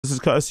This is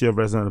courtesy of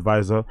Resident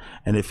Advisor,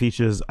 and it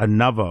features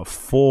another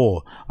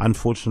four,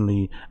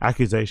 unfortunately,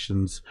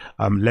 accusations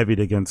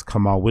levied against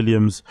Kamaal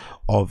Williams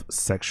of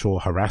sexual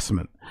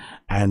harassment.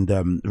 And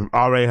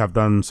RA have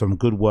done some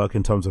good work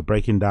in terms of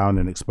breaking down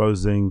and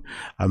exposing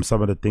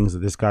some of the things that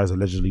this guy's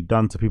allegedly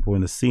done to people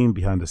in the scene,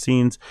 behind the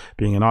scenes,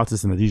 being an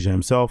artist and a DJ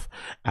himself.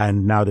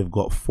 And now they've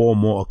got four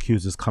more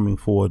accusers coming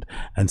forward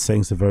and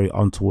saying some very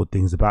untoward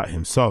things about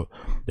him. So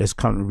let's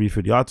currently read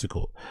through the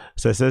article.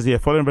 So it says here,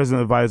 following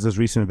Resident Advisor's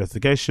recent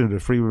investigation of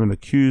the three women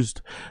accused,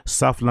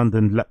 South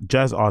London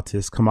jazz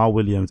artist Kamaal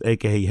Williams,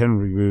 aka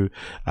Henry Wu,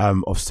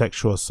 of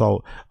sexual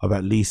assault of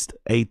at least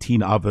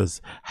 18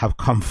 others have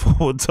come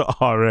forward to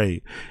RA.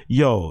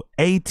 Yo,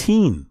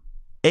 18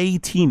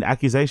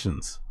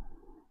 accusations.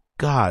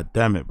 God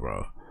damn it,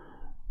 bro.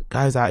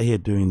 Guys out here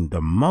doing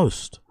the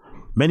most.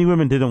 Many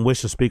women didn't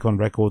wish to speak on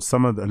record.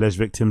 Some of the alleged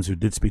victims who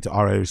did speak to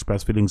RA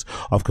expressed feelings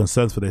of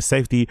concerns for their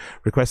safety,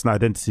 requesting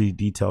identity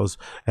details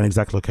and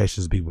exact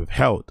locations be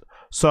withheld.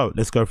 So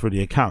let's go through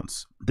the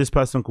accounts. This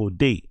person called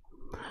D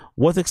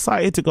was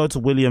excited to go to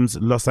Williams'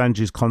 Los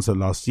Angeles concert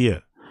last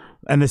year.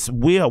 And it's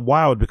weird,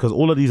 wild, because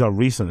all of these are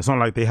recent. It's not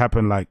like they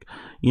happened like,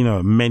 you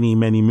know, many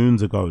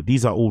moons ago.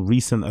 These are all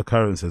recent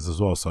occurrences as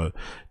well. So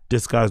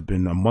this guy's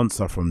been a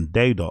monster from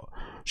day dot.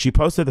 She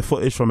posted the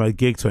footage from her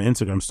gig to her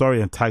Instagram story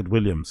and tagged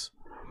Williams.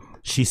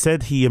 She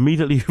said he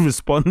immediately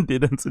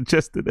responded and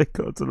suggested they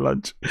go to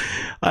lunch.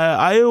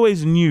 I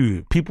always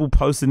knew people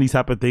posting these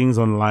type of things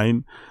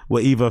online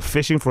were either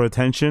fishing for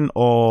attention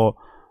or,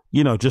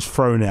 you know, just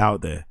throwing it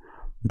out there.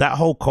 That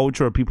whole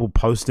culture of people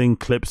posting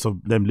clips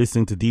of them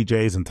listening to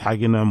DJs and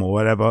tagging them or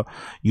whatever,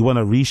 you want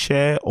to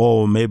reshare,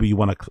 or maybe you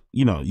want to,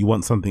 you know, you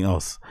want something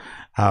else.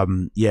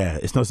 Yeah,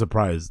 it's no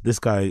surprise. This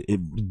guy,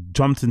 it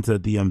jumped into the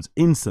DMs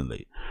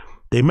instantly.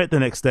 They met the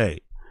next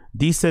day.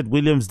 Dee said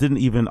Williams didn't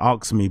even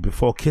ask me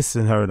before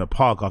kissing her in a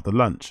park after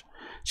lunch.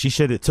 She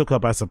said it took her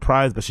by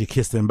surprise, but she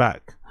kissed him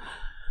back.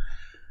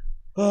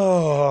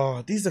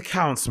 Oh, these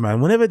accounts, man.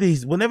 Whenever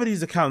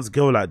these accounts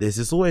go like this,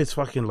 it's always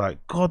fucking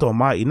like, God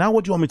almighty. Now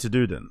what do you want me to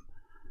do then?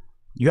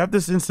 You have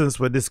this instance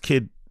where this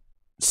kid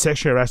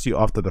sexually harassed you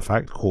after the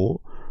fact,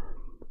 cool.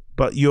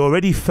 But you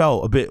already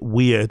felt a bit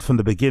weird from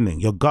the beginning.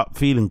 Your gut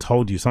feeling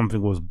told you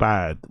something was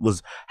bad,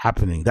 was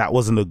happening. That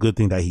wasn't a good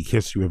thing that he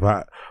kissed you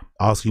without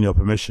asking your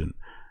permission.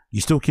 You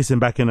still kiss him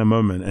back in a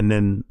moment, and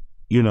then,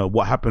 you know,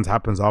 what happens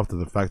after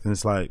the fact. And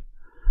it's like,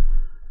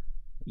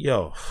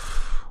 yo,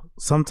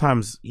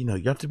 sometimes, you know,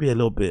 you have to be a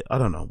little bit, I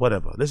don't know,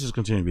 whatever. Let's just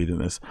continue reading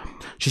this.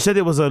 She said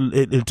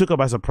it took her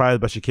by surprise,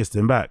 but she kissed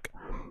him back.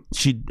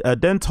 She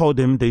then told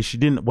him that she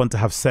didn't want to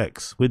have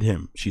sex with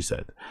him, she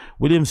said.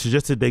 Williams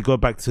suggested they go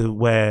back to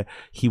where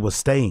he was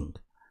staying.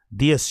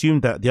 Dee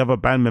assumed that the other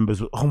band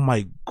members would, oh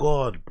my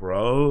God,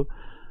 bro.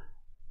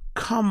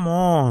 Come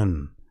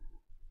on.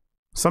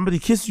 Somebody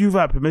kissed you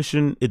without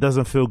permission, it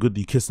doesn't feel good,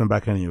 you kiss them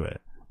back anyway.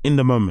 In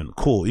the moment,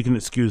 cool, you can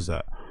excuse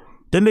that.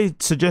 Then they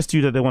suggest to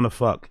you that they want to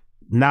fuck.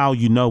 Now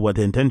you know what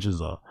their intentions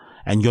are,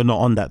 and you're not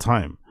on that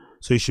time.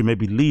 So you should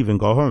maybe leave and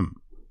go home.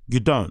 You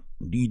don't.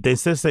 They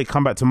say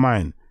come back to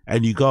mine,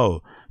 and you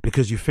go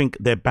because you think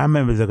their band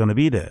members are going to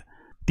be there.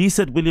 Dee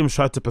said Williams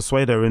tried to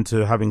persuade her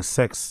into having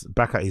sex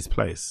back at his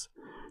place.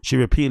 She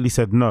repeatedly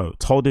said no,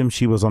 told him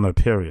she was on her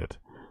period.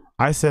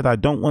 I said, I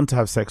don't want to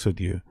have sex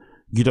with you.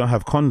 You don't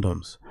have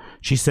condoms.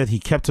 She said he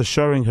kept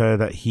assuring her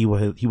that he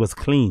was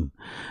clean.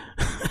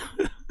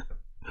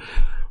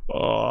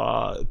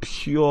 Oh,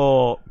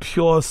 pure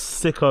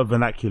sicko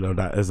vernacular,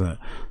 that, isn't it?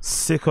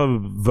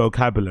 Sicko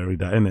vocabulary,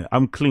 that, isn't it?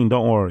 I'm clean,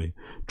 don't worry.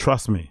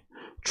 Trust me,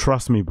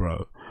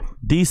 bro.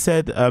 Dee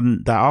said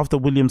that after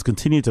Williams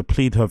continued to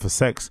plead her for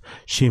sex,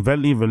 she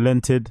eventually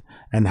relented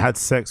and had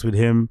sex with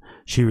him.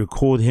 She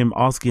recalled him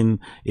asking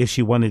if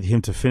she wanted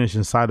him to finish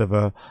inside of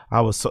her.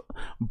 I was so,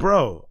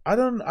 bro, I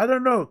don't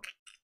know.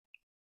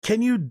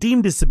 Can you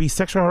deem this to be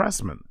sexual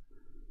harassment?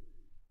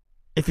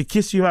 If he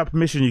kissed you without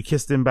permission, you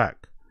kissed him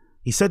back.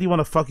 He said you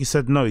want to fuck, you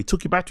said no. He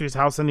took you back to his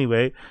house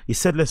anyway. He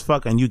said let's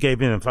fuck, and you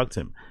gave in and fucked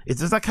him.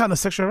 Does that count as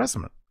sexual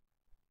harassment?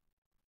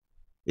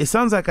 It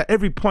sounds like at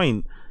every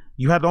point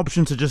you had the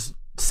option to just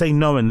say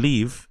no and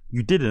leave.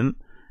 You didn't.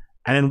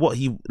 And then what,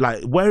 he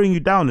like wearing you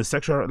down is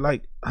sexual,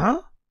 like,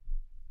 huh?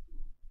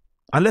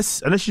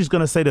 Unless she's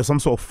gonna say there's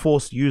some sort of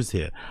force used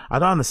here. I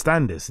don't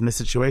understand this in this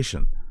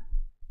situation.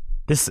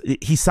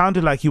 He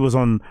sounded like he was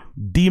on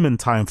demon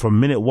time from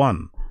minute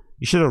one.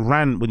 You should have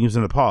ran when he was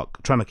in the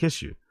park trying to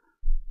kiss you.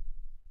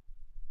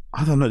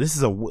 I don't know. This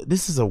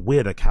is a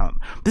weird account.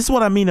 This is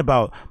what I mean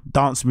about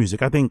dance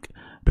music. I think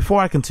before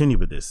I continue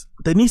with this,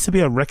 there needs to be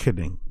a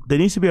reckoning. There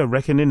needs to be a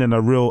reckoning and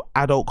a real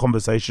adult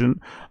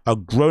conversation, a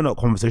grown-up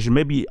conversation.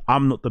 Maybe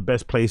I'm not the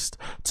best placed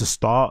to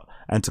start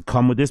and to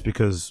come with this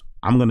because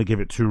I'm going to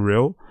give it too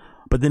real.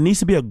 But there needs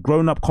to be a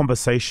grown-up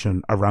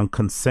conversation around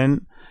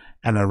consent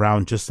and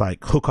around just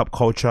like hookup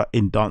culture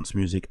in dance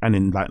music and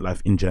in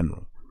nightlife in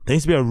general. There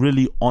needs to be a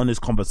really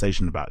honest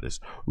conversation about this.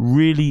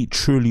 Really,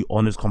 truly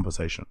honest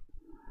conversation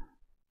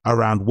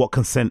around what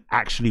consent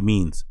actually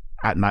means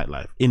at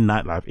nightlife, in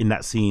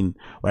that scene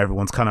where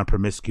everyone's kind of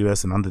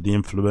promiscuous and under the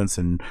influence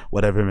and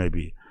whatever it may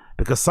be.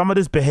 because some of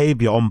this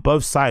behavior on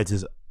both sides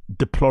is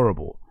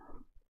deplorable.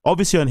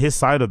 Obviously on his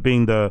side of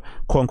being the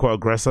quote unquote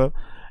aggressor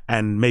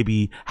and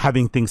maybe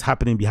having things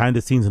happening behind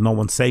the scenes and no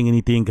one saying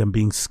anything and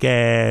being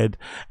scared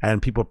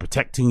and people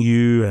protecting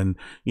you, and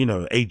you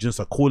know, agents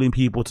are calling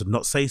people to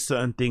not say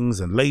certain things,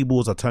 and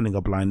labels are turning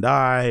a blind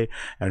eye,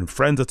 and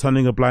friends are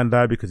turning a blind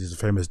eye because he's a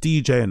famous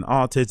DJ and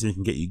artist and he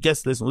can get you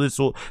guest lists and all this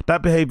sort.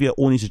 That behavior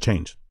all needs to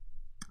change,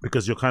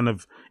 because you're kind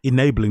of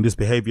enabling this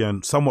behavior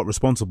and somewhat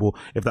responsible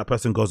if that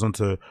person goes on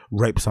to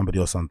rape somebody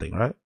or something,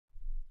 right?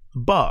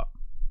 But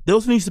there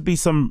also needs to be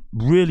some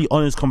really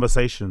honest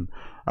conversation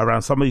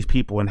around some of these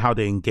people and how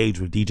they engage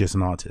with DJs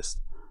and artists.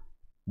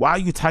 Why are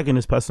you tagging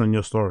this person in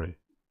your story?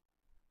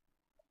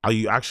 Are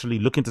you actually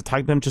looking to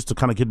tag them just to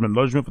kind of give them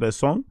acknowledgement for their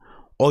song?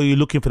 Or are you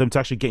looking for them to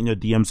actually get in your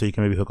DM so you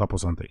can maybe hook up or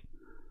something?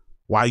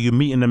 Why are you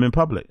meeting them in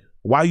public?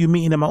 Why are you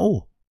meeting them at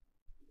all?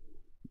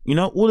 You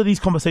know, all of these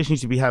conversations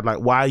need to be had, like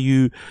why are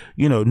you,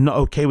 you know, not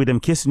okay with them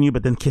kissing you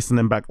but then kissing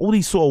them back? All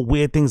these sort of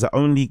weird things that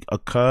only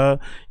occur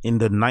in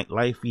the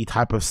nightlife-y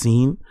type of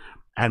scene.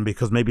 And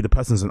because maybe the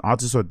person's an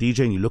artist or a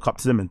DJ and you look up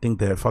to them and think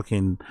they're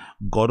fucking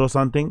God or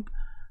something,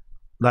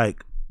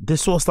 like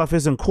this sort of stuff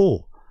isn't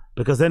cool,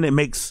 because then it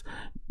makes,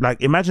 like,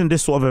 imagine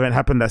this sort of event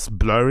happen that's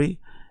blurry.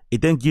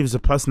 It then gives a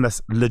person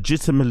that's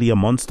legitimately a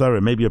monster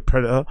and maybe a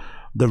predator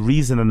the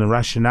reason and the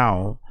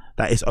rationale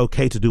that it's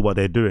okay to do what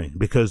they're doing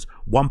because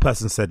one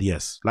person said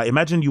yes. Like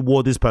imagine you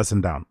wore this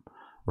person down,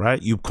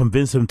 right? You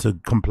convince him to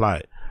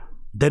comply.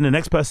 Then the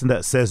next person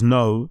that says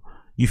no,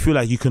 you feel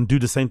like you can do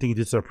the same thing you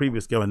did to a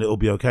previous girl and it'll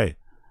be okay.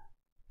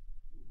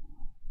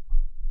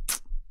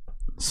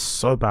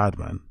 So bad,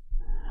 man.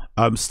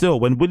 Still,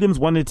 when Williams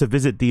wanted to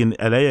visit Dee in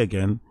LA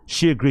again,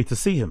 she agreed to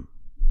see him.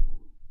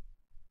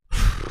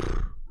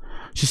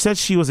 She said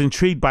she was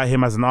intrigued by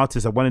him as an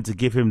artist and wanted to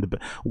give him the...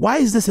 Why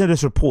is this in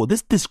this report?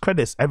 This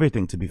discredits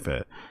everything, to be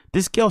fair.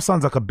 This girl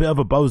sounds like a bit of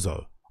a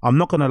bozo. I'm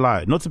not going to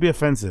lie. Not to be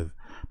offensive,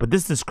 but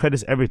this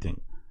discredits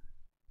everything.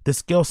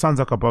 This girl sounds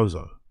like a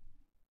bozo.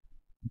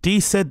 Dee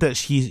said that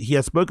he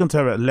had spoken to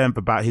her at length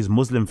about his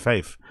Muslim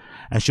faith,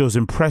 and she was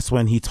impressed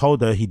when he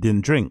told her he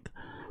didn't drink.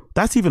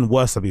 That's even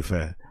worse, to be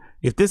fair.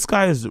 If this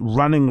guy is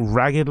running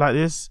ragged like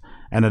this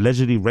and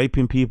allegedly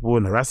raping people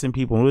and harassing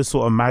people and all this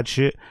sort of mad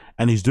shit,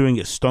 and he's doing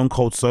it stone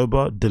cold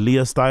sober,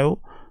 Dalia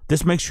style,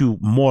 this makes you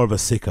more of a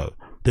sicko.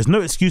 There's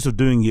no excuse of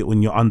doing it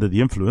when you're under the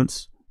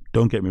influence.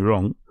 Don't get me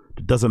wrong.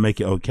 It doesn't make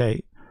it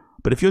okay.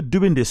 But if you're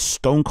doing this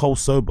stone cold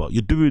sober,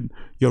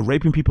 you're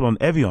raping people on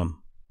Evian,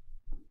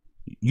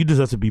 you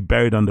deserve to be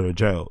buried under a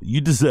jail.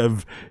 You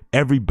deserve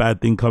every bad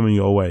thing coming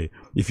your way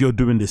if you're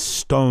doing this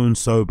stone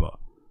sober.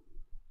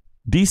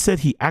 Dee said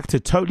he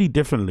acted totally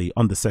differently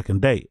on the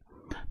second date.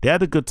 They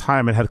had a good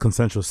time and had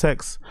consensual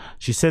sex.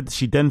 She said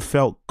she then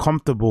felt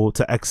comfortable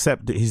to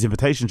accept his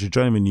invitation to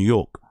join him in New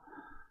York.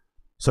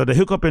 So they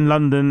hook up in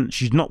London.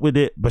 She's not with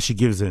it, but she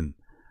gives in.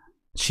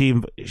 She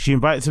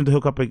invites him to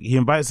hook up. He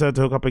invites her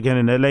to hook up again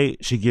in LA.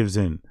 She gives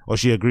in, or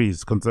she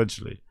agrees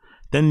consensually.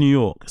 Then New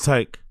York. It's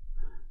like,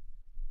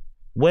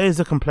 where's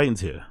the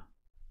complaint here?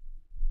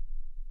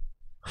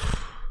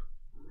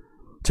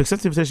 To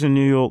accept the invitation in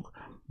New York,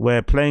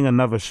 we're playing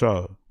another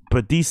show.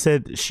 But Dee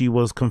said she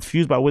was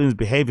confused by Williams'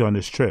 behavior on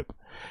this trip.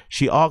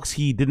 She asked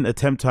he didn't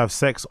attempt to have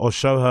sex or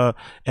show her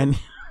any...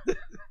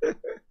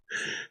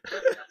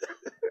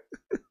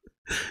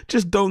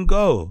 Just don't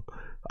go.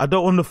 I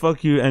don't want to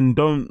fuck you and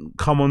don't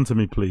come on to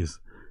me, please.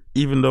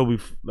 Even though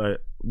we've, like,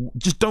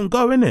 just don't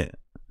go, innit?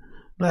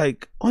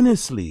 Like,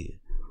 honestly.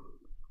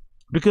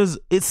 Because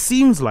it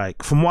seems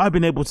like, from what I've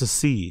been able to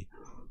see,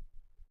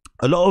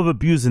 a lot of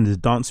abuse in this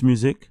dance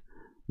music,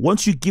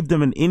 once you give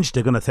them an inch,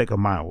 they're going to take a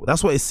mile.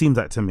 That's what it seems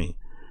like to me.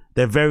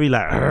 They're very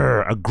like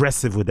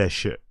aggressive with their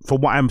shit.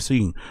 From what I'm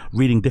seeing,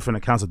 reading different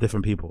accounts of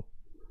different people.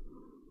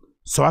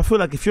 So I feel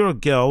like if you're a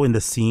girl in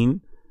the scene,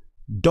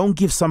 don't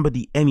give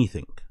somebody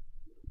anything.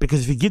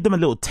 Because if you give them a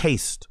little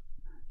taste,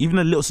 even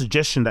a little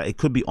suggestion that it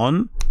could be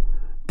on,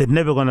 they're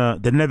never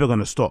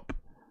gonna stop.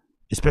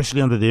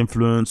 Especially under the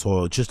influence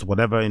or just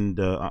whatever in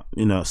the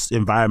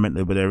environment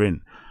that they're in.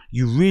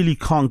 You really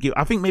can't give,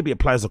 I think maybe it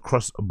applies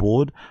across a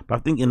board, but I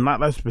think in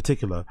nightlife in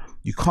particular,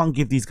 you can't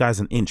give these guys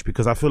an inch,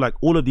 because I feel like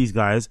all of these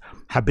guys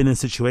have been in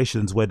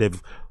situations where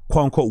they've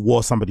quote unquote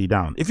wore somebody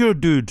down. If you're a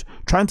dude,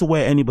 trying to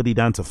wear anybody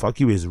down to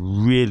fuck you is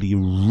really,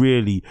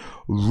 really,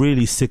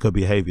 really sicko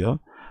behavior.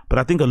 But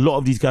I think a lot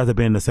of these guys have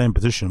been in the same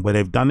position where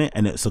they've done it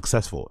and it's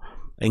successful.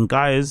 And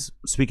guys,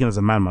 speaking as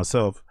a man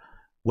myself,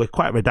 we're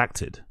quite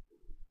redacted.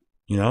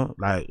 You know,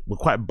 like we're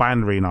quite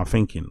binary in our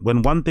thinking.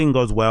 When one thing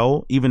goes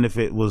well, even if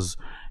it was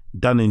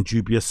done in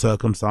dubious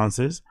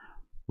circumstances,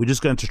 we're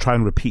just going to try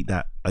and repeat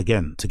that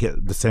again to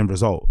get the same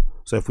result.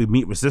 So if we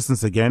meet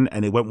resistance again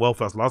and it went well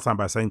for us last time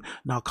by saying,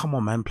 no, come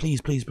on, man,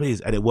 please, please, please,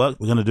 and it worked,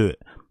 we're going to do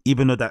it.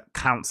 Even though that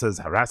counts as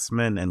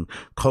harassment and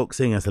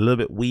coaxing, it's a little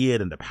bit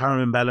weird and the power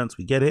imbalance,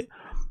 we get it.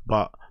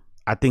 But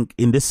I think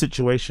in this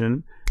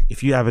situation,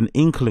 if you have an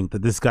inkling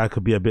that this guy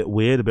could be a bit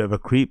weird, a bit of a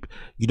creep,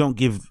 you don't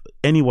give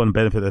anyone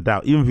benefit of the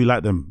doubt. Even if you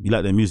like them, you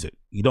like their music,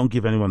 you don't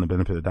give anyone the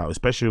benefit of the doubt,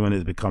 especially when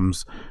it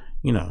becomes,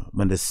 you know,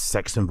 when there's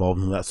sex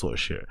involved and that sort of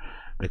shit.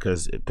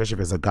 Because especially if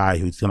there's a guy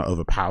who's gonna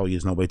overpower you,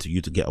 there's no way to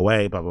you to get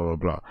away, blah blah blah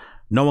blah.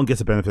 No one gets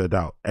the benefit of the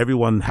doubt.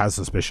 Everyone has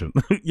suspicion.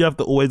 You have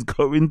to always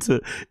go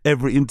into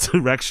every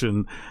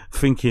interaction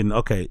thinking,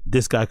 okay,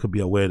 this guy could be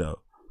a weirdo.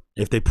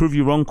 If they prove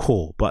you wrong,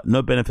 cool, but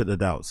no benefit of the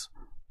doubts.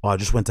 Oh, I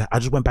just went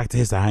back to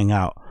his to hang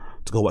out,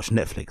 to go watch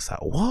Netflix.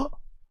 Like, what?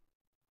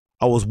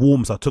 I was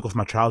warm, so I took off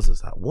my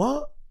trousers. Like,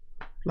 what?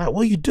 Like,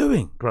 what are you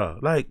doing, bro?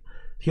 Like,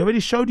 he already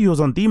showed you he was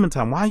on demon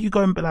time. Why are you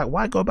going? Like,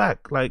 why go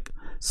back? Like,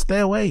 stay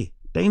away.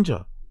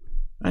 Danger.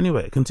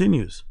 Anyway, it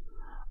continues.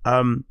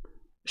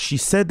 She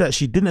said that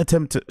he didn't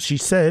attempt to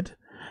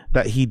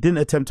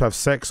have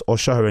sex or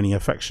show her any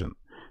affection.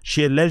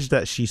 She alleged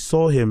that she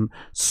saw him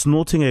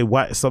snorting a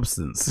white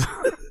substance.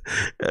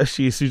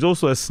 She's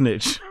also a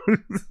snitch.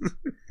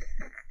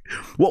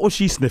 What was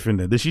she sniffing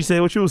then? Did she say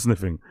what she was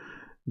sniffing?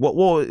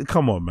 What?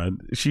 Come on, man.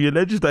 She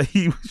alleges that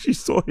she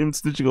saw him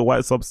snitching a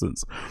white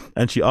substance,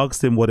 and she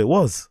asked him what it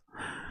was.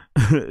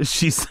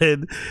 She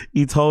said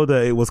he told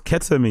her it was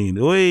ketamine.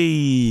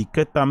 Oi,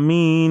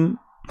 ketamine.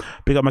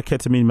 Big up my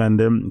ketamine man,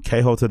 them.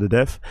 K-hole to the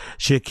death.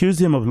 She accused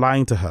him of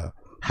lying to her,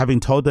 having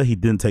told her he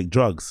didn't take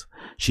drugs.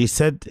 She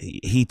said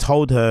he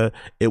told her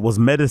it was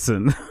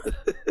medicine.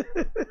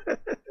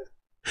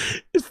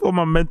 It's for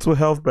my mental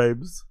health,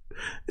 babes.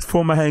 It's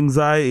for my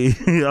anxiety.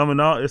 I'm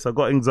an artist. I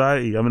got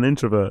anxiety. I'm an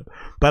introvert.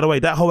 By the way,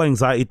 that whole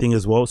anxiety thing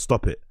as well,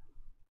 stop it.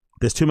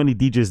 There's too many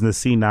DJs in the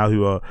scene now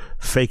who are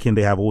faking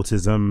they have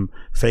autism,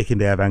 faking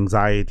they have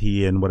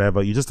anxiety and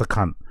whatever. You're just a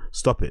cunt.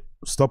 Stop it.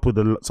 Stop with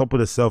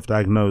the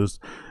self-diagnosed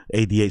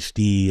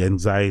ADHD,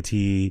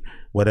 anxiety,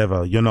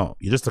 whatever. You're not.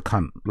 You're just a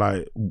cunt.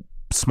 Like,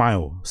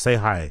 smile, say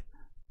hi.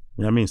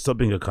 You know what I mean? Stop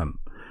being a cunt.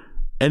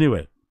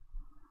 Anyway,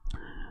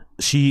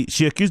 she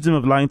accused him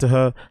of lying to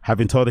her,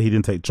 having told her he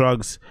didn't take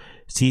drugs.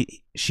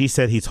 She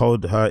said he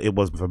told her it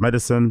was for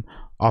medicine.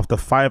 After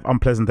 5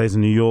 unpleasant days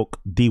in New York,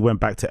 Dee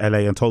went back to LA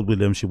and told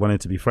William she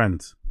wanted to be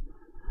friends.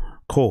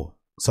 Cool.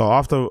 So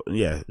after,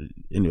 yeah,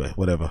 anyway,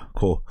 whatever.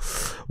 Cool.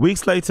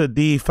 Weeks later,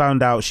 Dee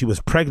found out she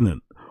was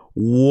pregnant.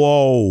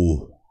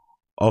 Whoa.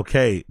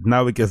 Okay,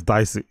 now it gets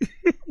dicey.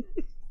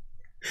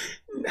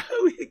 Now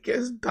it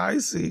gets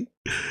dicey.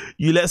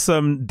 You let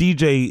some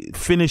DJ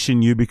finish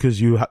in you because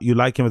you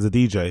like him as a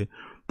DJ.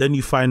 Then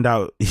you find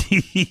out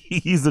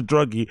he's a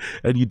druggie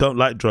and you don't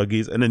like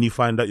druggies, and then you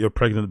find out you're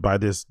pregnant by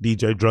this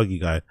DJ druggie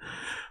guy.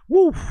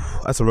 Woo,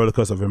 that's a roller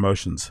coaster of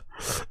emotions.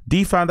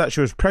 Dee found out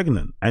she was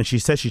pregnant, and she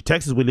said she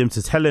texted Williams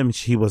to tell him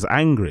she was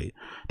angry.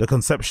 The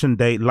conception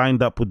date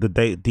lined up with the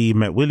date Dee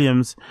met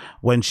Williams,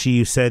 when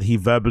she said he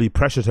verbally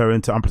pressured her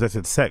into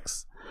unprotected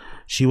sex.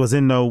 She was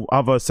in no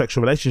other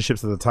sexual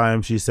relationships at the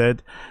time, she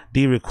said.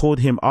 Dee recalled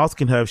him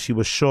asking her if she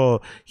was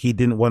sure he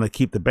didn't want to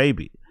keep the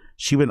baby.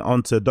 She went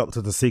on to a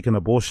doctor to seek an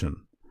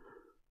abortion.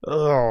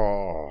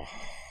 Oh,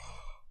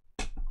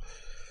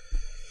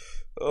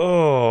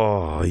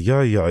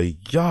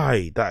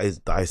 yay. That is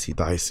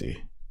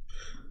dicey.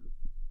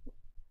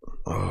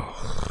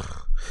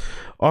 Oh.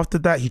 After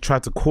that, he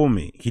tried to call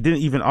me. He didn't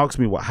even ask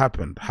me what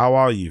happened. How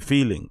are you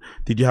feeling?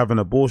 Did you have an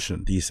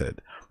abortion? Dee said.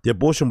 The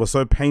abortion was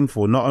so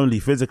painful, not only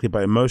physically,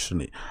 but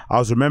emotionally. I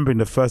was remembering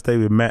the first day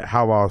we met,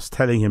 how I was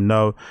telling him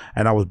no,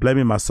 and I was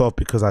blaming myself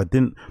because I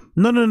didn't.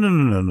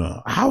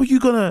 No. How are you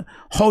gonna?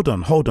 Hold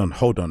on.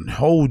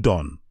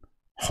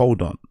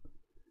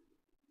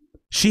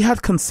 She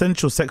had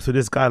consensual sex with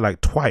this guy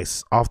like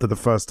twice after the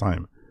first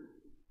time.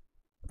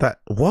 That,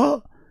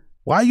 what?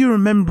 Why are you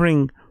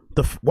remembering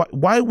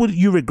why would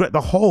you regret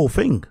the whole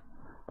thing?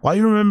 Why are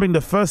you remembering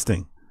the first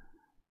thing?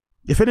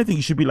 If anything,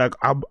 you should be like,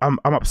 I'm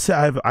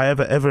upset I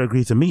ever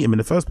agreed to meet him in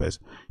the first place.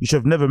 You should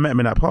have never met him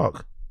in that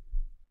park.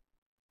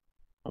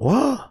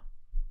 What?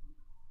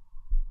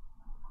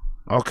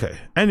 Okay.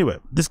 Anyway,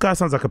 this guy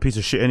sounds like a piece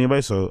of shit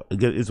anyway, so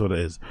it is what it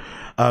is.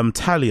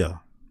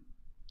 Talia,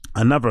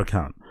 another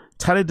account.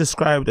 Talia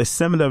described a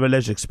similar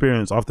alleged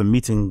experience after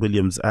meeting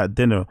Williams at a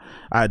diner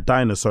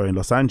in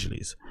Los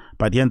Angeles.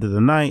 By the end of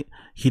the night,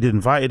 he'd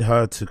invited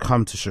her to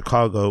come to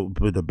Chicago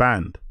with a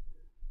band.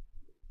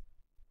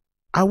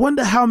 I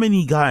wonder how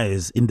many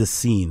guys in the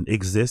scene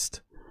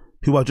exist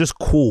who are just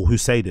cool, who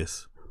say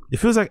this. It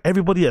feels like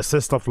everybody that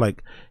says stuff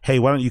like, hey,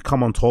 why don't you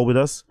come on tour with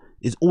us,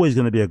 is always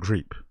going to be a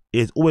creep.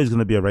 It's always going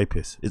to be a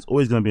rapist. It's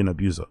always going to be an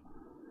abuser.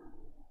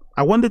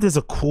 I wonder if there's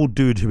a cool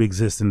dude who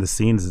exists in the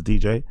scene as a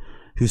DJ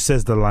who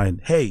says the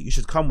line, hey, you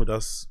should come with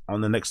us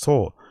on the next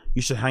tour.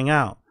 You should hang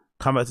out.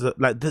 Come back to the,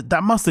 like,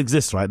 that must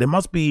exist, right? There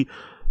must be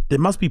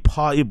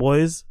party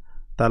boys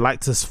that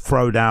like to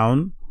throw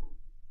down,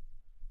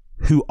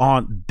 who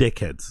aren't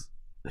dickheads,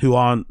 who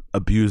aren't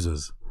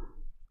abusers.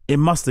 It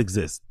must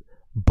exist.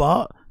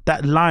 But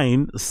that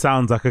line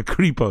sounds like a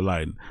creepo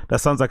line. That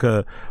sounds like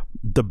the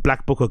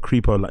Black Book of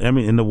creepo line. I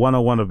mean, in the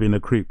 101 of being a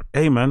creep.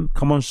 Hey man,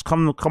 come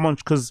on,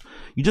 because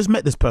you just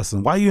met this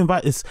person. Why you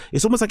invite? It's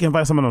almost like you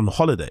invite someone on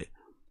holiday.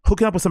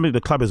 Hooking up with somebody at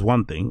the club is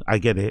one thing, I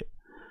get it.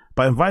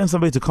 But inviting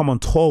somebody to come on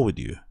tour with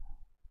you,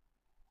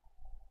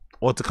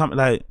 or to come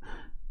like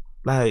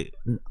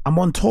I'm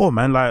on tour,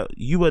 man. Like,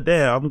 you were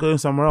there, I'm going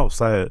somewhere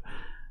else. Like,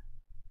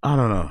 I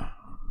don't know.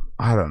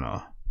 I don't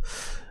know.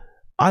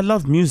 I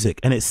love music,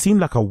 and it seemed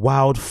like a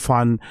wild,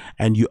 fun,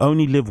 and you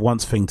only live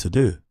once thing to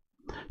do.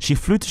 She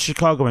flew to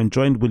Chicago and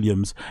joined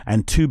Williams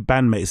and 2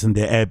 bandmates in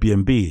their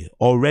Airbnb.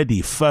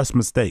 Already, first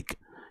mistake.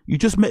 You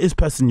just met this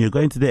person, you're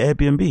going to their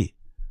Airbnb.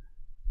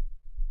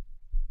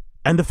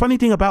 And the funny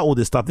thing about all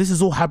this stuff, this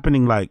is all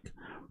happening like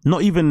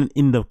not even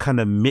in the kind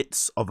of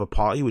midst of a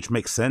party, which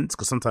makes sense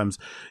because sometimes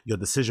your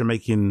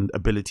decision-making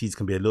abilities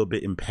can be a little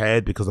bit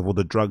impaired because of all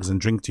the drugs and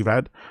drinks you've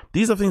had.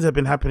 These are things that have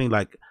been happening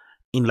like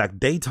in like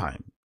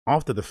daytime,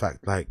 after the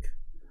fact. Like,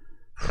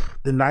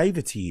 the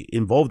naivety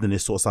involved in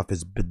this sort of stuff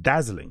is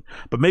bedazzling.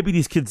 But maybe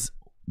these kids,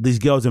 these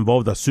girls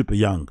involved are super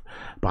young.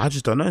 But I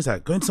just don't know. It's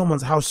like going to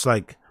someone's house,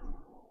 like,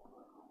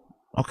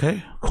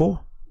 okay,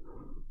 cool.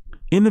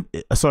 She met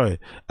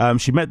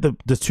the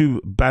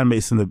 2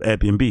 bandmates in the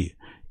Airbnb.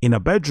 In a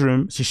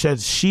bedroom, she said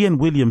she and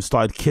William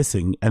started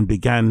kissing and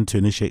began to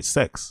initiate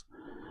sex.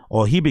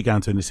 Or he began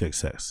to initiate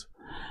sex.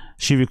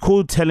 She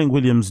recalled telling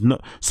Williams no.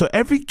 So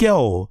every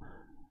girl,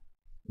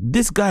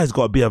 this guy's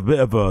got to be a bit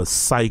of a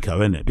psycho,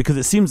 innit? Because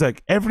it seems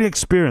like every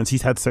experience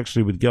he's had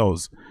sexually with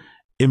girls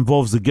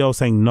involves the girl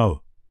saying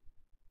no.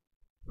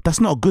 That's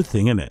not a good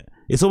thing, innit?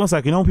 It's almost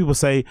like, you know, when people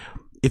say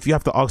if you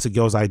have to ask a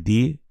girl's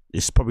ID,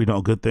 it's probably not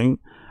a good thing.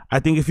 I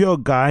think if you're a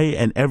guy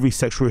and every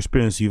sexual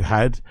experience you've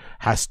had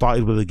has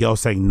started with a girl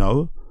saying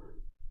no,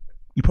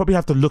 you probably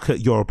have to look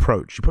at your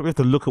approach. You probably have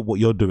to look at what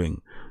you're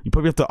doing. You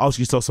probably have to ask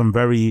yourself some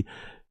very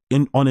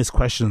honest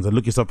questions and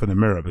look yourself in the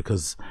mirror,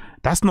 because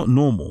that's not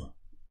normal.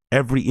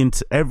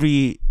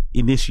 Every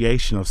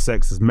initiation of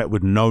sex is met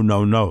with no,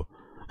 no, no.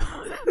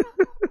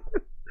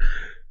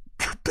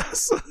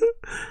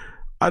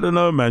 I don't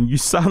know, man. You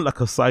sound like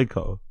a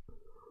psycho.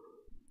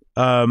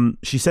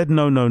 She said,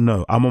 no, no,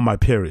 no. I'm on my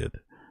period.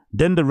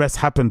 Then the rest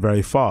happened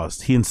very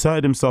fast. He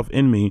inserted himself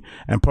in me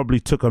and probably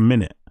took a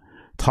minute.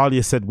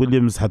 Talia said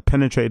Williams had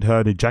penetrated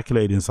her and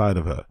ejaculated inside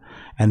of her.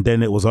 And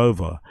then it was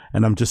over.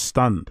 And I'm just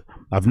stunned.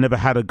 I've never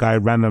had a guy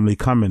randomly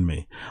come in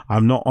me.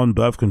 I'm not on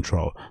birth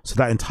control. So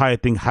that entire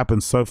thing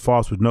happened so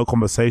fast with no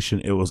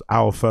conversation. It was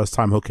our first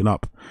time hooking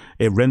up.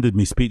 It rendered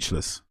me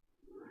speechless.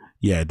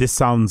 Yeah, this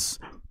sounds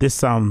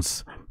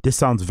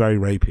very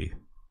rapey.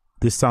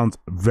 This sounds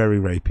very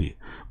rapey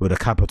with a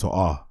capital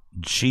R.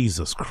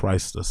 Jesus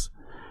Christus.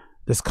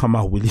 This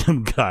Kamaal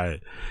Williams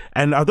guy.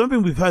 And I don't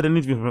think we've heard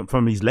anything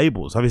from his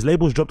labels. Have his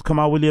labels dropped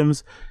Kamaal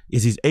Williams?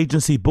 Is his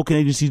agency, booking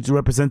agency,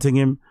 representing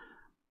him?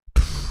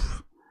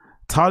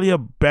 Talia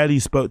barely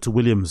spoke to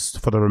Williams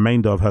for the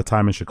remainder of her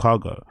time in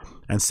Chicago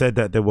and said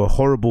that there were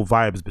horrible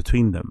vibes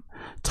between them.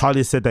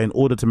 Talia said that in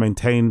order to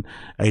maintain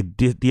a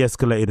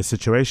de-escalated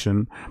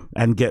situation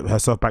and get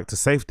herself back to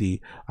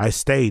safety, I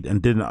stayed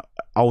and didn't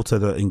alter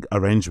the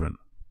arrangement.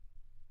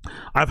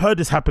 I've heard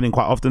this happening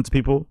quite often to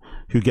people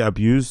who get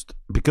abused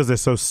because they're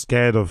so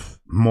scared of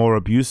more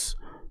abuse.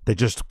 They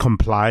just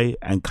comply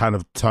and kind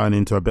of turn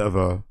into a bit of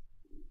a,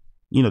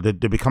 you know, they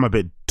become a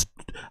bit,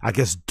 I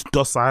guess,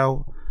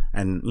 docile,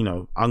 and, you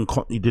know,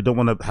 they don't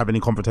want to have any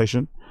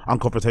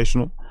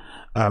unconfrontational,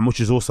 which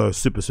is also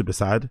super, super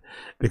sad,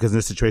 because in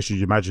this situation,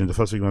 you imagine the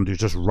first thing you want to do is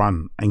just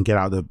run and get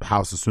out of the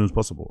house as soon as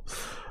possible.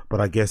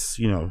 But I guess,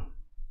 you know,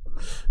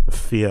 the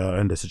fear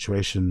and the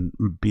situation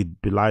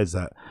belies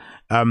that.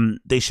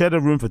 They shared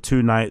a room for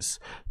 2 nights,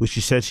 which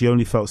she said she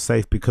only felt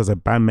safe because a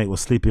bandmate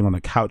was sleeping on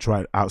a couch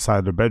right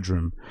outside the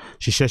bedroom.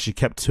 She said she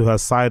kept to her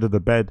side of the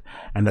bed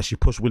and that she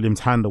pushed William's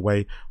hand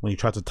away when he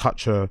tried to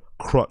touch her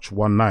crotch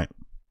one night.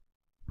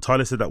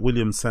 Tyler said that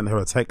Williams sent her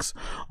a text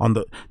on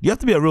the... You have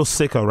to be a real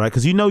sicko, right?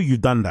 Because you know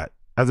you've done that.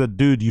 As a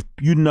dude,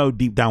 you know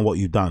deep down what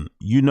you've done.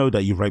 You know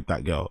that you've raped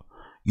that girl.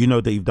 You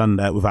know that you've done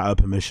that without her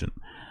permission.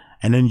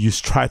 And then you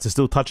try to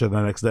still touch her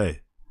the next day.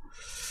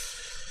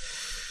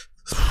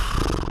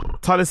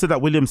 Tyler said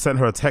that Williams sent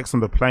her a text on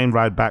the plane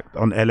ride back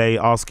on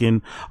LA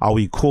asking, are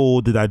we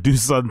cool? Did I do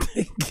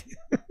something?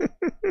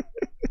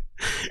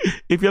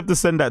 If you have to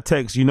send that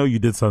text, you know you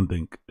did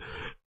something.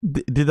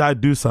 Did I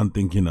do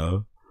something, you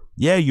know?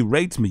 Yeah, you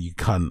raped me, you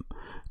cunt.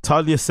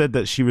 Talia said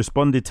that she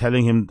responded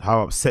telling him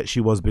how upset she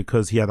was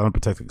because he had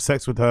unprotected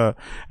sex with her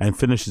and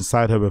finished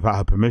inside her without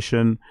her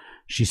permission.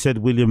 She said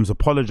Williams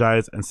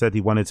apologized and said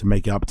he wanted to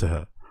make it up to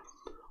her.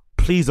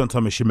 Please don't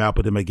tell me she met up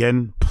with him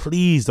again.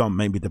 Please don't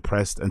make me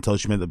depressed until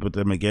she met up with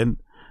him again.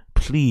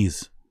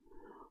 Please.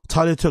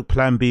 Talia took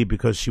plan B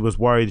because she was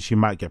worried she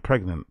might get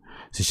pregnant.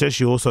 She said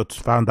she also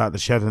found out that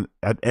she had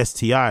an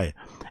STI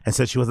and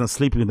said she wasn't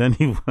sleeping with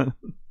anyone.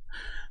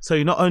 So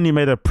he not only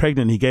made her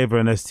pregnant, he gave her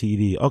an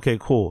STD. Okay,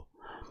 cool.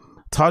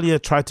 Talia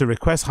tried to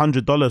request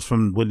 $100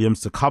 from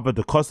Williams to cover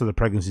the cost of the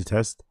pregnancy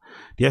test,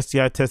 the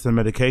STI test, and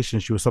medication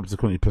she was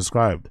subsequently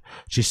prescribed.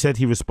 She said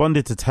he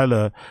responded to tell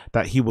her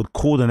that he would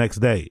call the next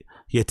day.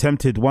 He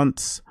attempted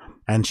once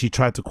and she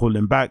tried to call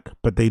him back,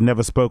 but they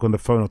never spoke on the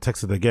phone or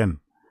texted again.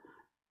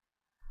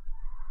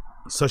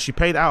 So she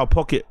paid out of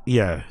pocket.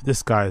 Yeah,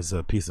 this guy's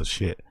a piece of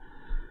shit.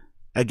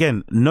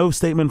 Again, no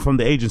statement from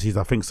the agencies,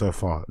 I think, so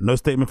far. No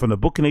statement from the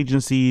booking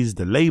agencies,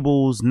 the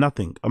labels,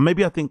 nothing. Or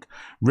maybe I think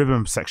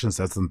Rhythm section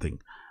said something,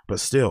 but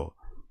still,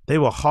 They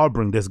were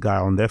harboring this guy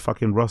on their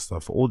fucking roster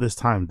for all this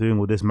time, doing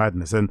all this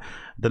madness. And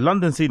the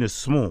London scene is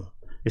small,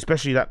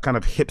 especially that kind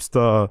of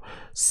hipster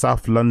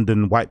South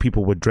London white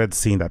people with dread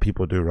scene that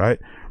people do, right?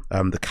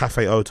 The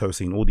Cafe Auto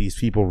scene, all these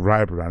people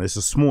vibe around. It's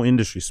a small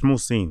industry, small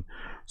scene.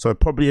 So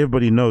probably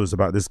everybody knows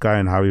about this guy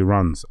and how he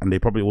runs, and they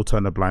probably all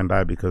turn a blind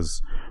eye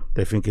because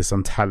they think it's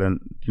some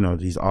talent, you know,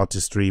 these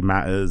artistry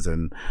matters,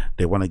 and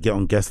they want to get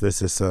on guest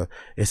lists.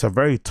 It's a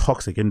very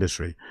toxic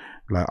industry.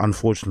 Like,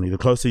 unfortunately, the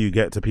closer you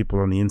get to people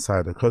on the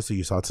inside, the closer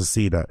you start to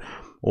see that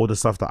all the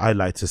stuff that I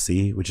like to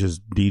see, which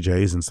is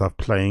DJs and stuff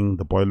playing,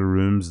 the boiler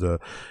rooms, the,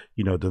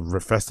 you know, the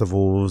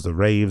festivals, the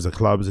raves, the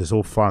clubs, it's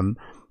all fun.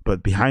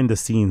 But behind the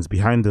scenes,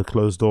 behind the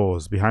closed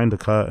doors, behind the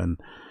curtain,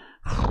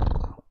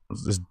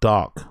 it's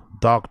dark,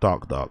 dark,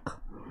 dark, dark.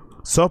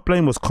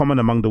 Self-blame was common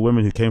among the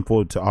women who came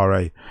forward to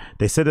RA.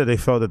 They said that they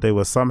felt that they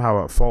were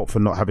somehow at fault for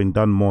not having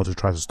done more to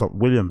try to stop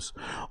Williams,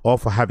 or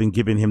for having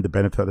given him the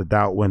benefit of the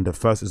doubt when the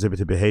first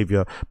exhibited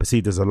behavior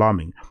perceived as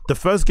alarming. The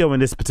first girl in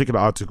this particular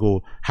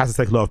article has to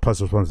take a lot of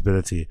personal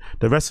responsibility.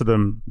 The rest of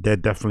them, they're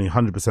definitely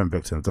 100%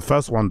 victims. The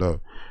first one, though,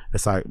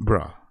 it's like,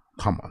 bruh,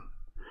 come on.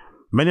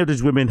 Many of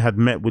these women had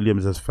met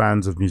Williams as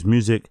fans of his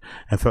music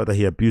and felt that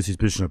he abused his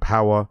position of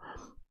power.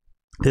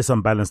 This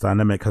unbalanced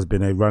dynamic has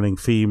been a running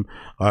theme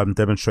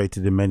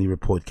demonstrated in many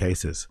reported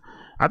cases.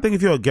 I think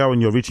if you're a girl and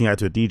you're reaching out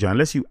to a DJ,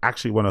 unless you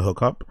actually want to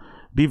hook up,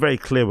 be very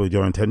clear with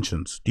your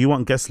intentions. Do you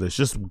want guest lists?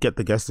 Just get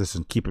the guest list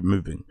and keep it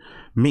moving.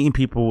 Meeting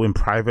people in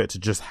private to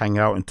just hang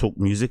out and talk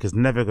music is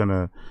never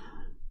gonna...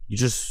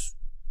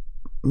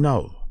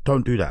 No,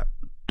 don't do that.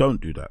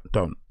 Don't do that.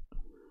 Don't.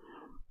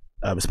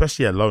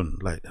 Especially alone.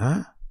 Like,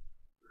 huh?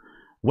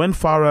 When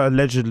Farah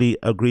allegedly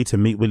agreed to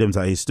meet Williams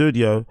at his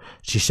studio,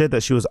 she said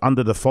that she was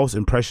under the false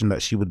impression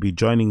that she would be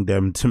joining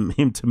him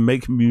to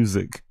make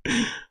music.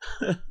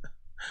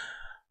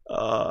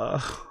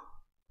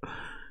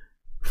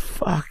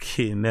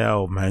 Fucking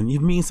hell, man.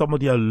 You meet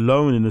somebody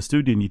alone in the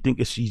studio and you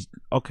think she's...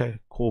 Okay,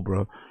 cool,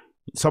 bro.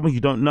 Someone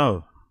you don't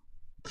know.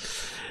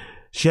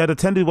 She had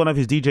attended one of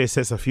his DJ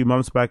sets a few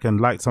months back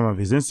and liked some of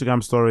his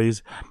Instagram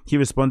stories. He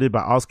responded by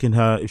asking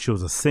her if she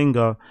was a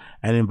singer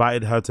and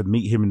invited her to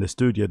meet him in the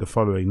studio the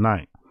following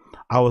night.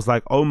 I was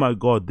like, oh my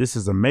God, this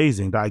is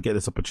amazing that I get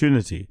this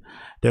opportunity.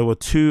 There were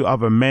 2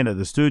 other men at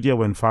the studio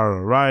when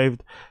Farah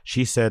arrived.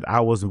 She said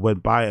hours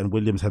went by and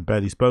Williams had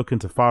barely spoken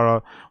to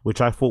Farah,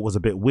 which I thought was a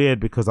bit weird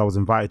because I was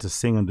invited to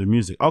sing and do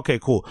music. Okay,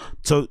 cool.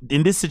 So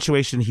in this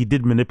situation, he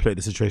did manipulate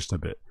the situation a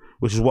bit,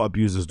 which is what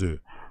abusers do.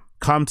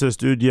 Come to the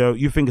studio,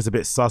 you think it's a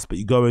bit sus, but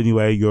you go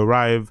anyway, you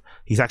arrive,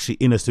 he's actually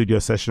in a studio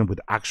session with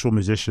actual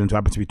musicians who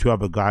happen to be 2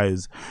 other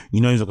guys.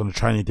 You know he's not going to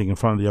try anything in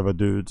front of the other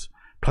dudes.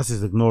 Plus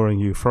he's ignoring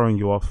you, throwing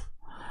you off.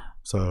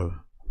 So,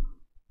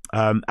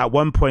 at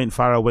one point,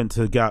 Farah went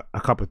to get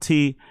a cup of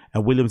tea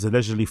and Williams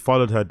allegedly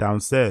followed her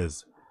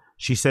downstairs.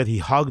 She said he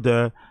hugged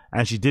her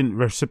and she didn't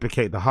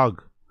reciprocate the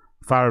hug.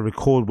 Farah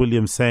recalled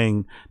Williams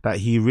saying that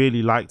he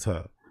really liked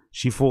her.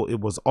 She thought it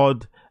was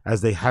odd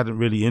as they hadn't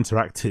really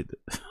interacted.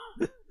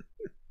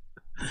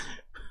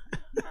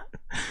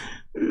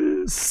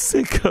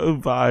 Sicko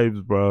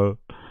vibes, bro.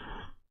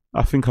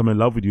 I think I'm in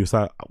love with you. It's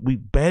like, we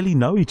barely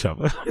know each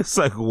other. It's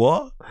like,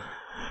 what?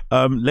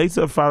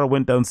 Later, Farah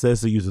went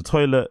downstairs to use the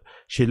toilet.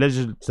 She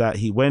alleged that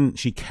when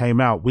she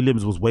came out,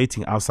 Williams was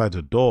waiting outside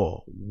the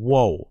door.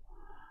 Whoa.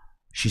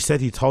 She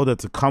said he told her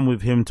to come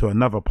with him to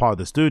another part of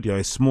the studio,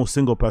 a small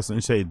single-person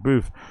insulated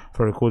booth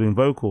for recording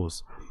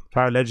vocals.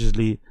 Farah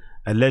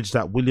alleged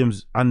that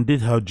Williams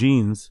undid her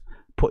jeans,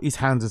 put his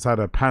hands inside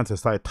her pants and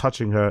started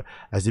touching her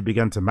as he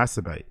began to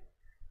masturbate.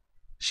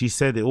 She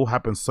said it all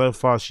happened so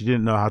fast she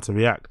didn't know how to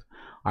react.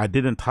 I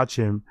didn't touch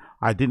him.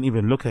 I didn't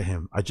even look at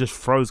him. I just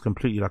froze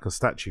completely like a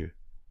statue.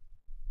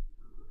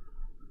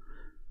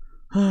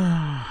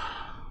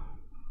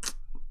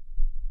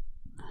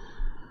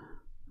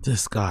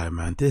 This guy,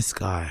 man, this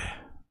guy.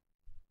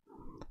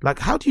 Like,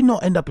 how do you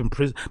not end up in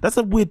prison? That's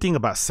a weird thing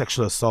about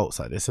sexual assaults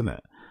like this, isn't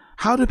it?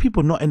 How do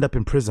people not end up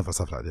in prison for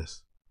stuff like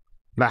this?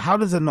 Like, how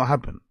does it not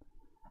happen?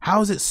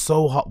 How is it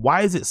so hard?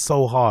 Why is it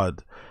so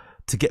hard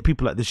to get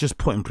people like this just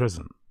put in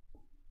prison?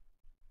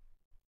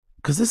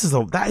 Because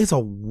that is a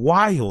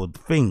wild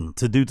thing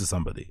to do to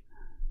somebody.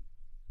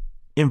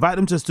 Invite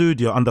them to the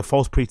studio under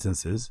false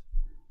pretenses,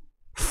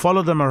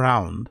 follow them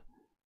around,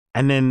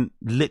 and then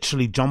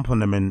literally jump on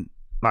them and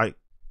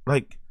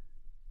like,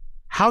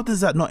 how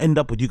does that not end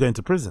up with you going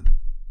to prison?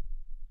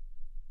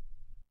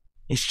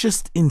 It's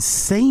just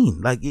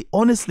insane. Like, it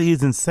honestly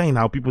is insane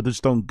how people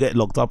just don't get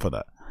locked up for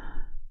that.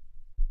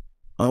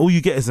 And all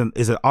you get is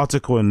an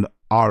article in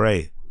RA.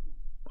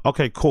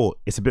 Okay, cool.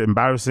 It's a bit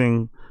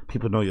embarrassing.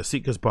 People know your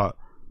secrets, but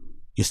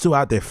you're still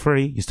out there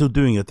free. You're still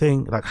doing your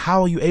thing. Like,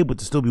 how are you able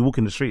to still be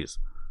walking the streets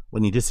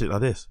when you did it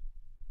like this?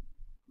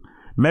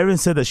 Marion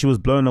said that she was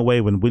blown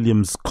away when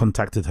Williams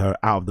contacted her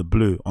out of the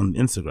blue on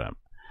Instagram.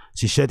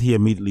 She said he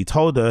immediately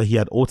told her he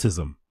had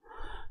autism.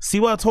 See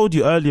what I told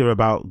you earlier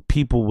about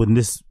people with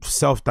this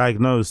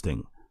self-diagnosed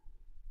thing?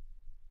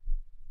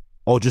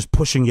 Or just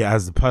pushing it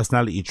as a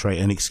personality trait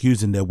and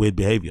excusing their weird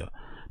behavior.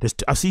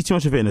 I see too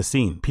much of it in the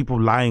scene.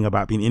 People lying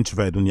about being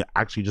introverted when you're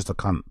actually just a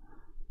cunt.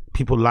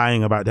 People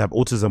lying about they have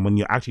autism when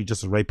you're actually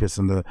just a rapist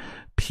and a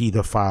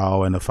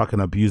pedophile and a fucking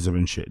abuser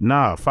and shit.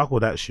 Nah, fuck all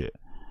that shit.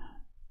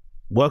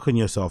 Work on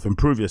yourself,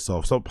 improve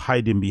yourself. Stop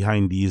hiding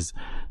behind these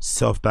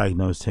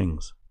self-diagnosed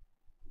things.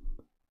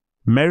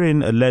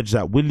 Marion alleged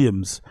that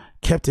Williams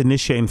kept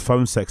initiating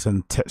phone sex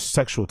and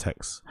sexual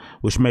texts,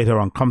 which made her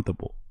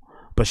uncomfortable,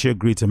 but she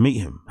agreed to meet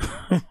him.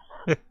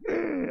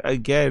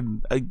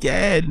 Again.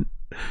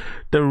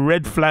 The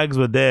red flags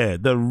were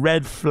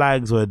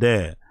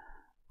there.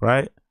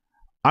 Right?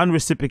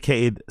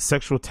 Unreciprocated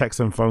sexual texts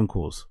and phone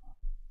calls.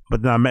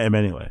 But then I met him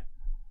anyway.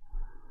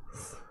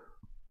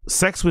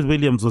 Sex with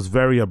Williams was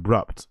very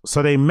abrupt.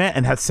 So they met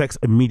and had sex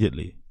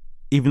immediately,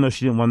 even though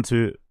she didn't want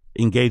to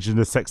engage in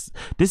the sex.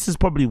 This is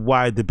probably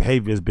why the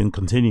behavior has been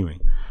continuing.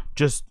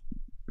 Just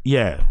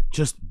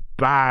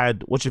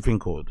bad, what's your thing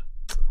called?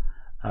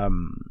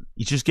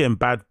 He's just getting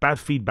bad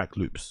feedback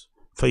loops.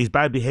 For his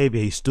bad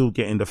behavior, he's still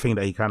getting the thing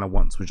that he kind of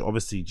wants, which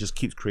obviously just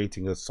keeps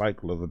creating a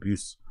cycle of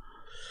abuse.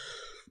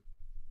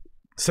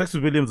 Sex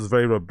with Williams was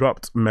very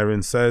abrupt,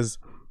 Marion says.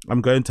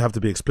 I'm going to have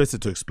to be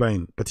explicit to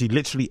explain, but he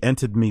literally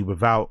entered me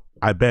without,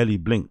 I barely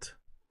blinked.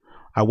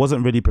 I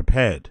wasn't really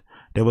prepared.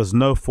 There was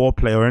no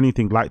foreplay or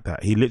anything like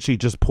that. He literally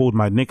just pulled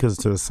my knickers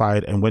to the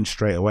side and went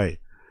straight away.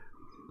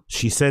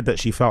 She said that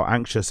she felt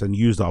anxious and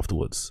used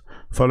afterwards.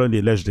 Following the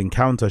alleged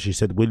encounter, she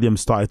said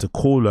Williams started to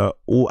call her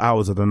all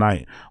hours of the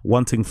night,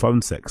 wanting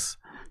phone sex.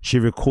 She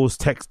recalls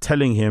text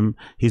telling him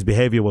his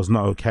behavior was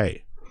not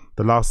okay.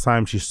 The last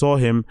time she saw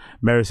him,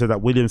 Mary said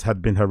that Williams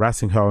had been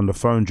harassing her on the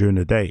phone during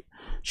the date.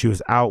 She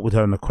was out with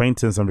an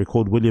acquaintance and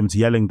recalled Williams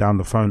yelling down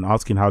the phone,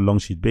 asking how long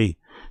she'd be.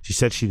 She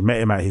said she'd met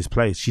him at his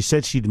place. She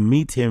said she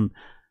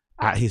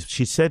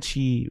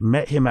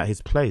met him at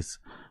his place,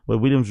 where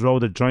Williams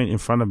rolled a joint in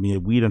front of me,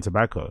 of weed and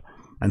tobacco,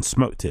 and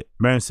smoked it.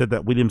 Marion said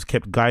that Williams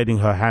kept guiding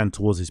her hand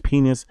towards his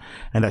penis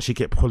and that she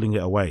kept pulling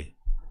it away.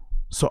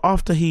 So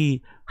after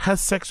he has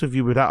sex with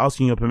you without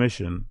asking your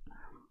permission,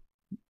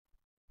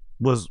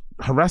 was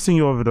harassing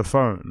you over the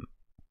phone,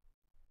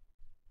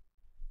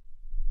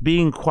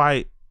 being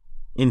quite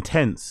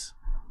intense,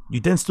 you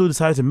then still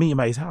decided to meet him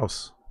at his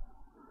house.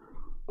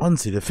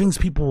 Honestly, the things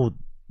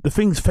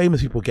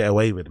famous people get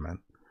away with, man.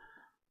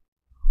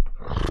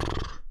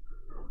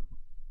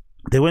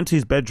 They went to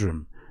his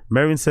bedroom.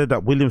 Marion said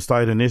that William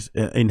started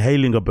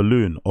inhaling a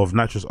balloon of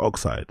nitrous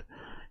oxide.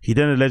 He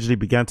then allegedly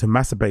began to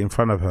masturbate in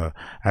front of her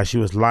as she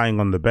was lying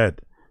on the bed.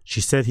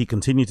 She said he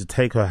continued to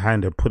take her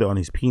hand and put it on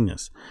his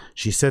penis.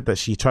 She said that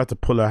she tried to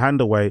pull her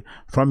hand away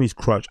from his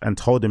crotch and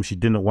told him she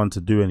didn't want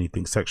to do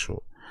anything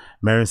sexual.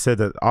 Marion said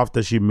that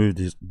after she moved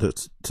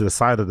to the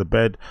side of the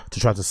bed to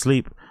try to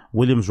sleep,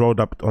 Williams rolled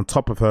up on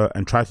top of her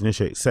and tried to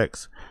initiate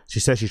sex. She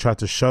said she tried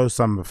to show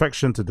some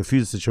affection to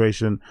defuse the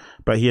situation,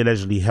 but he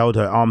allegedly held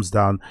her arms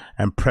down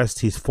and pressed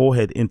his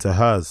forehead into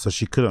hers so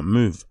she couldn't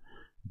move.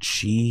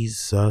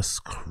 Jesus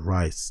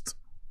Christ.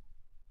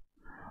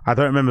 I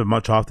don't remember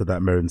much after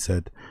that, Marion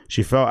said.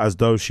 She felt as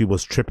though she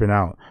was tripping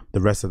out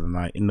the rest of the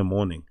night. In the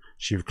morning,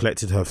 she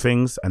collected her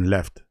things and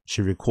left.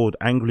 She recalled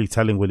angrily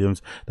telling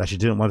Williams that she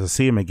didn't want to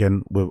see him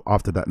again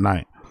after that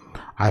night.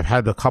 I've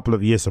had a couple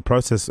of years to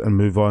process and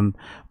move on,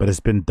 but it's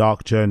been a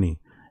dark journey.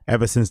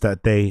 Ever since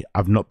that day,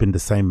 I've not been the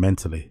same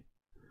mentally.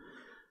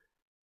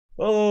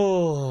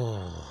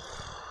 Oh.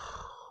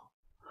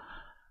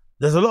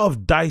 There's a lot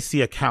of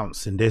dicey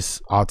accounts in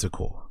this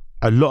article.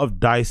 A lot of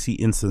dicey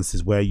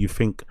instances where you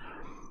think,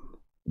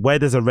 where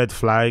there's a red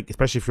flag,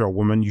 especially if you're a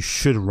woman, you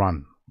should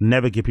run.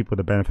 Never give people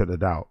the benefit of the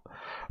doubt.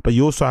 But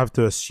you also have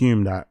to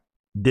assume that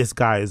this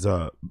guy is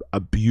a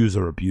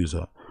abuser.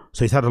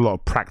 So he's had a lot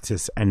of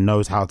practice and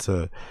knows how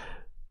to,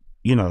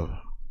 you know,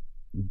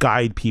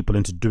 guide people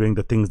into doing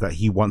the things that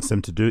he wants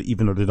them to do,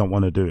 even though they don't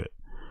want to do it.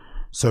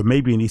 So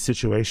maybe in these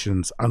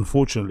situations,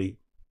 unfortunately,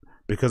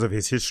 because of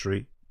his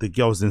history, the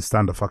girls didn't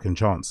stand a fucking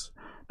chance.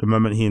 The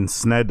moment he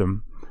ensnared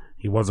them,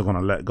 he wasn't going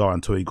to let go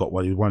until he got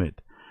what he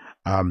wanted.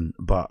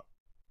 But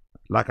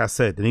like I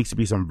said, there needs to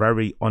be some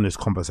very honest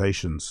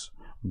conversations,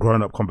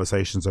 grown-up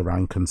conversations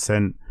around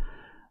consent,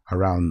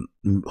 around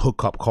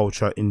hookup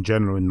culture in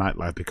general in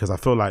nightlife, because I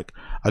feel like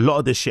a lot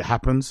of this shit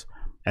happens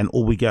and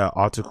all we get are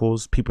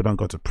articles. People don't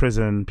go to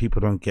prison, people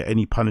don't get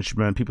any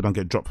punishment, people don't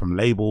get dropped from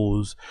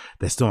labels,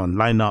 they're still on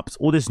lineups.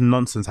 All this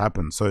nonsense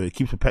happens, so it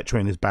keeps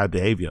perpetuating this bad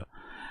behavior,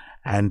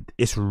 and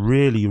it's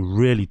really,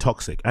 really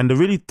toxic. And the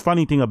really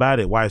funny thing about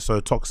it, why it's so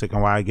toxic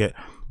and why I get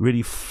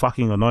really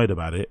fucking annoyed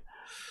about it,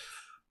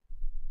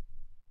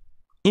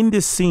 in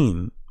this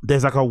scene,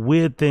 there's like a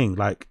weird thing.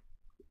 Like,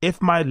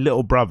 if my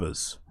little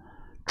brothers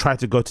try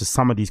to go to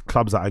some of these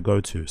clubs that I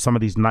go to, some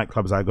of these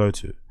nightclubs I go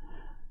to,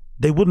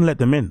 they wouldn't let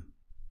them in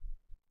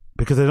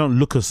because they don't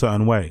look a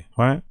certain way,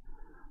 right?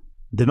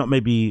 They're not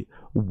maybe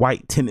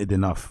white tinted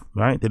enough,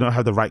 right? They don't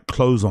have the right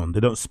clothes on. They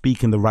don't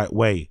speak in the right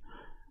way.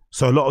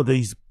 So a lot of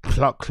these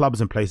clubs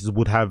and places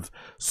would have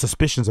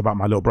suspicions about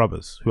my little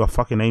brothers, who are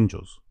fucking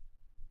angels.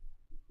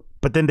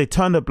 But then they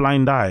turn a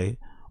blind eye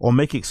or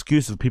make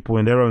excuses of people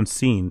in their own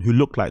scene who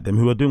look like them,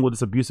 who are doing all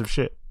this abusive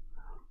shit.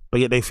 but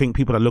yet they think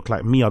people that look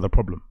like me are the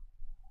problem.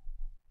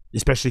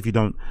 Especially if you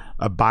don't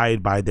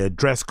abide by their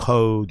dress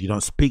code, you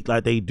don't speak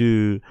like they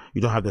do,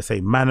 you don't have the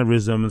same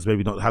mannerisms, maybe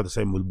you don't have the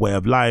same way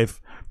of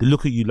life. They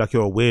look at you like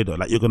you're a weirdo,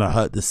 like you're gonna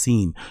hurt the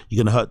scene,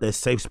 you're gonna hurt their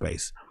safe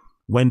space.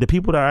 When the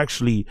people that are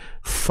actually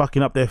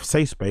fucking up their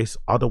safe space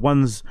are the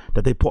ones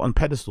that they put on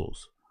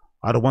pedestals,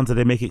 are the ones that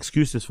they make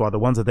excuses for, are the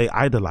ones that they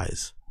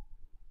idolize,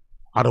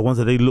 are the ones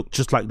that they look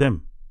just like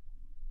them.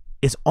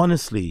 It's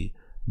honestly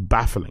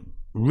baffling,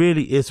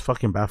 really is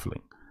fucking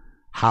baffling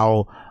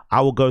how I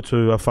will go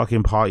to a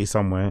fucking party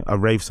somewhere, a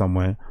rave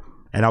somewhere,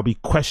 and I'll be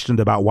questioned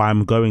about why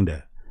I'm going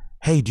there.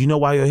 Hey, do you know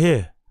why you're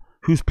here?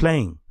 Who's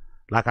playing?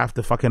 Like I have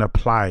to fucking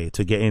apply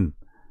to get in.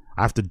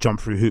 I have to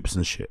jump through hoops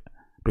and shit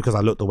because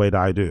I look the way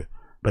that I do.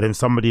 But then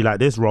somebody like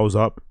this rolls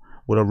up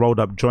with a rolled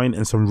up joint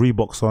and some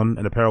Reeboks on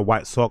and a pair of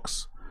white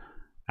socks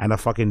and a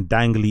fucking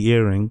dangly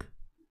earring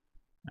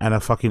and a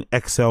fucking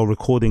XL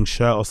recording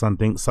shirt or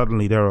something,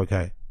 suddenly they're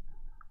okay.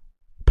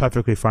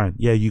 Perfectly fine.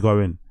 Yeah, you go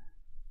in.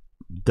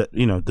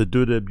 You know, to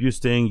do the abuse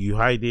thing, you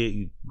hide it,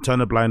 you turn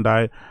a blind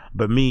eye.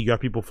 But me, you have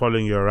people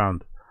following you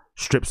around,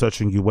 strip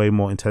searching you way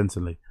more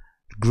intensely,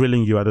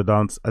 grilling you at the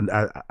dance and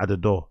at the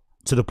door,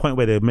 to the point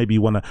where they maybe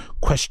want to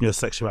question your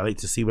sexuality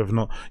to see whether or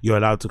not you're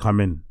allowed to come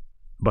in.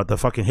 But the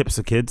fucking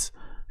hipster kids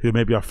who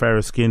maybe are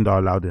fairer skinned are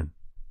allowed in.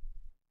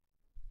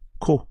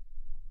 Cool.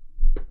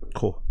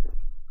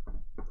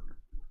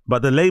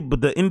 But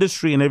the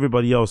industry and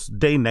everybody else,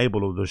 they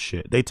enable all this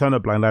shit. They turn a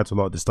blind eye to a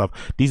lot of this stuff.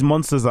 These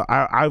monsters are,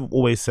 I've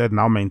always said and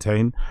I'll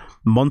maintain,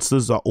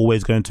 monsters are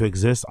always going to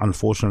exist,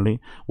 unfortunately.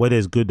 Where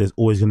there's good, there's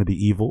always going to be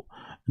evil.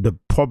 The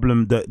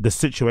problem, the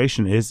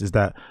situation is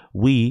that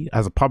we,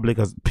 as a public,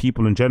 as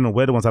people in general,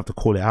 we're the ones that have to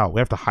call it out. We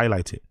have to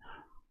highlight it.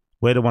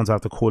 We're the ones that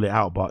have to call it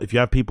out. But if you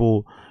have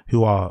people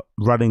who are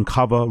running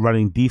cover,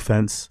 running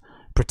defense,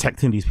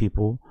 protecting these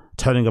people,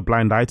 turning a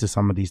blind eye to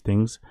some of these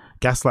things,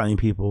 gaslighting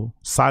people,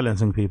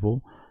 silencing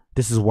people,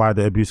 this is why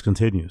the abuse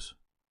continues.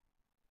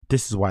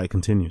 This is why it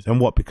continues. And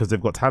what? Because they've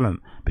got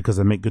talent, because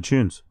they make good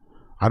tunes.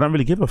 I don't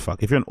really give a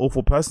fuck. If you're an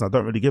awful person, I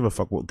don't really give a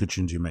fuck what good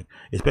tunes you make,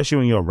 especially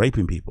when you're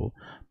raping people.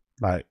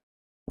 Like,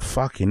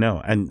 fucking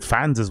hell. And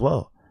fans as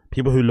well.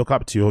 People who look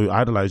up to you, who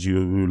idolize you,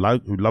 who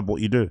love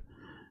what you do,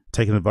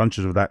 taking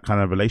advantage of that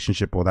kind of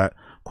relationship or that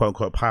quote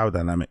unquote power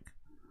dynamic.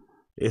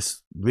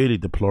 It's really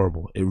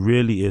deplorable. It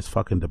really is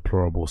fucking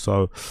deplorable.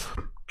 So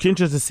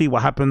interested to see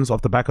what happens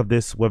off the back of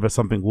this, whether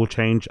something will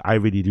change. I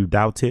really do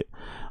doubt it,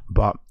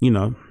 but you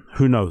know,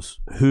 who knows?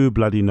 Who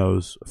bloody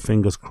knows?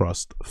 Fingers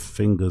crossed,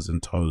 fingers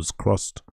and toes crossed.